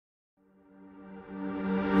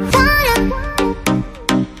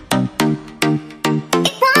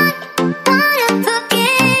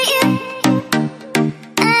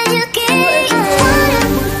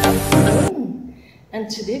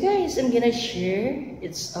guys, I'm gonna share.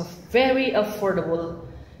 It's a very affordable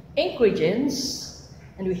ingredients,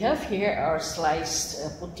 and we have here our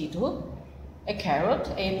sliced potato, a carrot.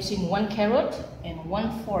 I am using 1 carrot and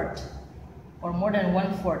 1/4 or more than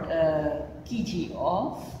 1/4 kg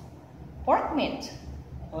of pork meat,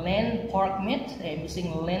 lean pork meat. I am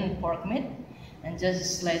using lean pork meat, and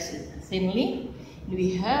just slice it thinly.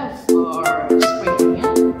 We have our spring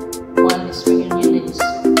onion. 1 spring onion is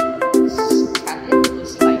cut it to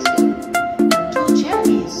slice it, and 2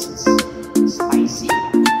 cherries, spicy,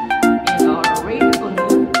 and our red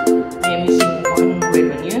onion. I am using 1 red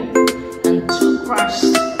onion and 2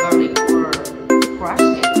 crushed garlic, or crush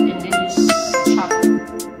it and then you chop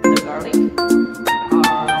the garlic.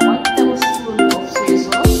 1 tablespoon of soy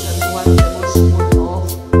sauce and 1 tablespoon of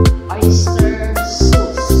oyster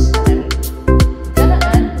sauce. And we're gonna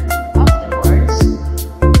add afterwards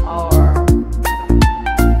our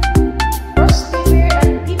crushed pepper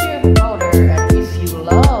and pepper powder. And if you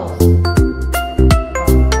love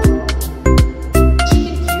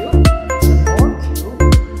chicken cube, it's a pork cube,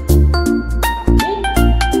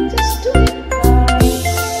 just do it, guys.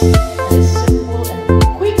 And it's simple and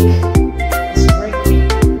quick. It's very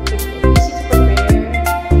quick and easy to prepare.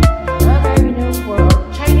 Another menu for our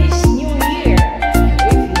Chinese New Year. And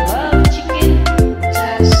if you love chicken,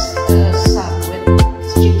 just sub with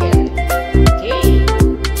chicken. Okay,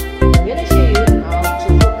 I'm gonna show you how to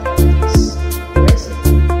cook this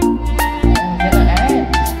recipe. I'm gonna add.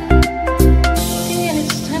 Okay, and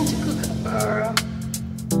it's time to cook our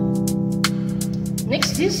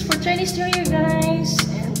next dish for Chinese New Year, guys.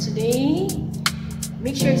 And today,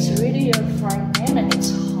 make sure it's ready your frying pan and it's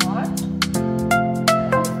hot.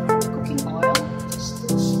 Cooking oil, just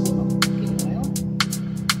 2 spoons of cooking oil.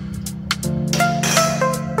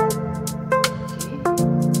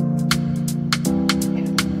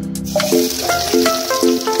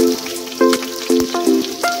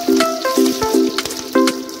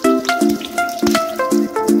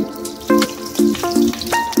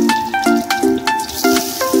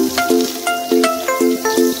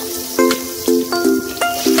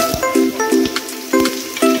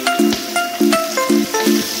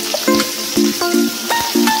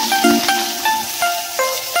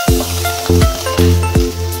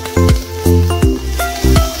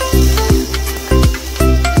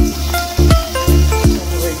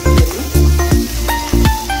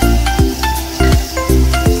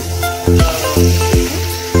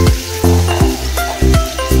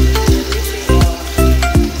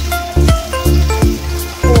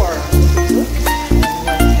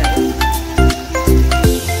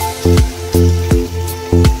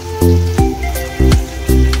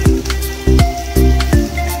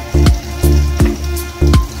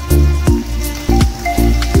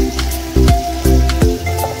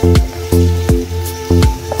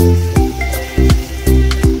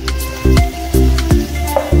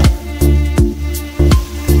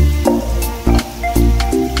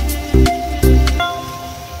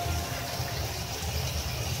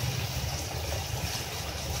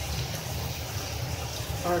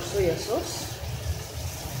 Our soya sauce,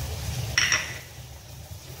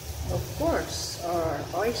 of course, our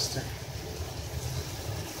oyster.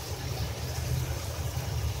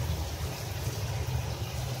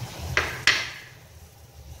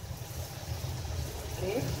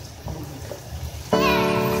 Okay.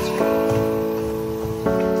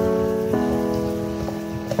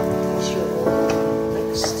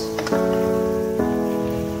 Next.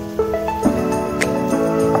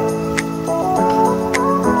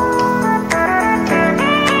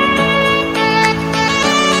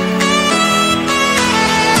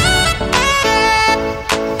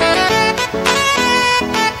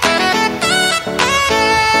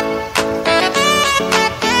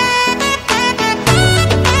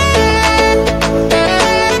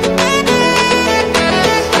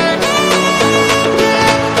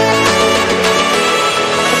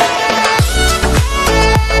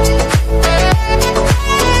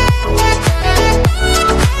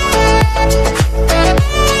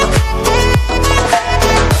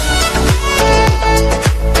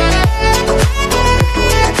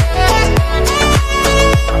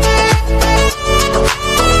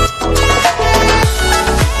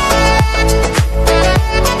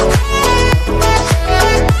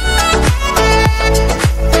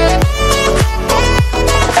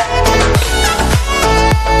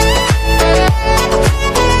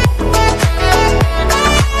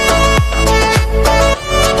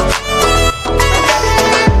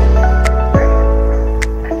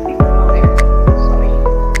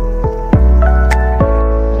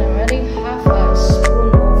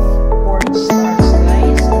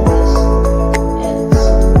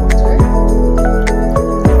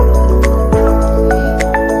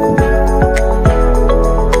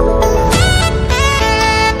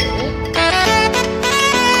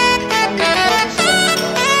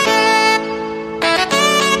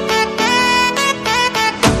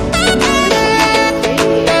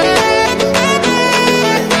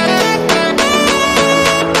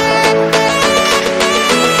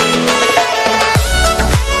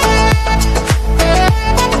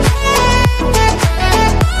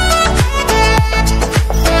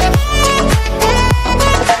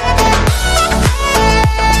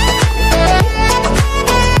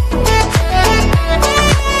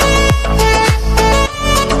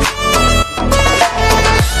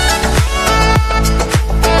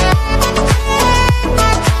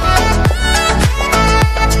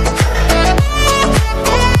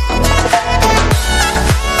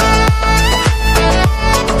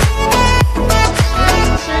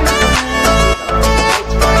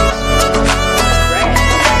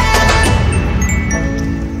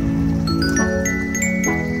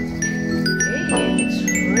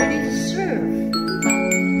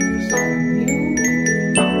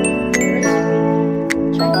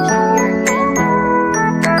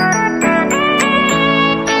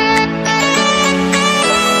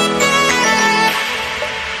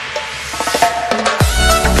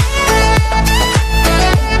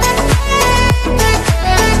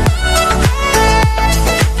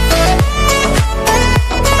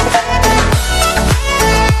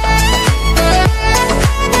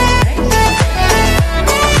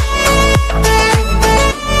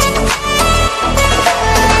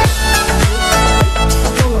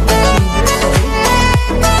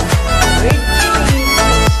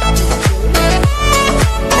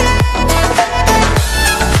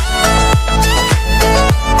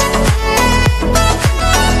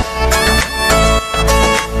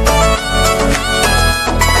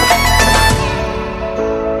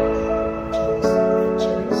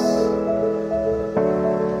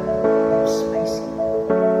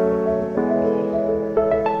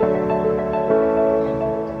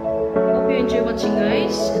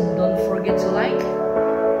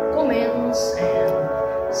 comments,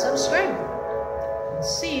 and subscribe.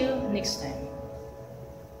 See you next time.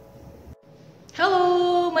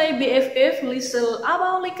 Hello, my BFF, little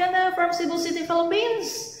Abang Likana from Cebu City,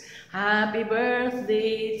 Philippines. Happy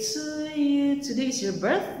birthday to you. Today is your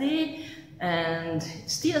birthday, and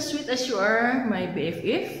still as sweet as you are, my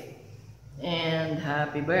BFF. And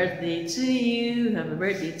happy birthday to you, happy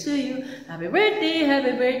birthday to you, happy birthday,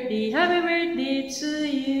 happy birthday, happy birthday to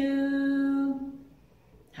you.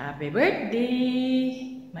 Happy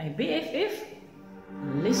birthday, my BFF,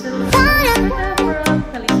 little from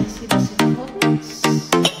Cebu City,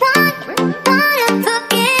 Philippines.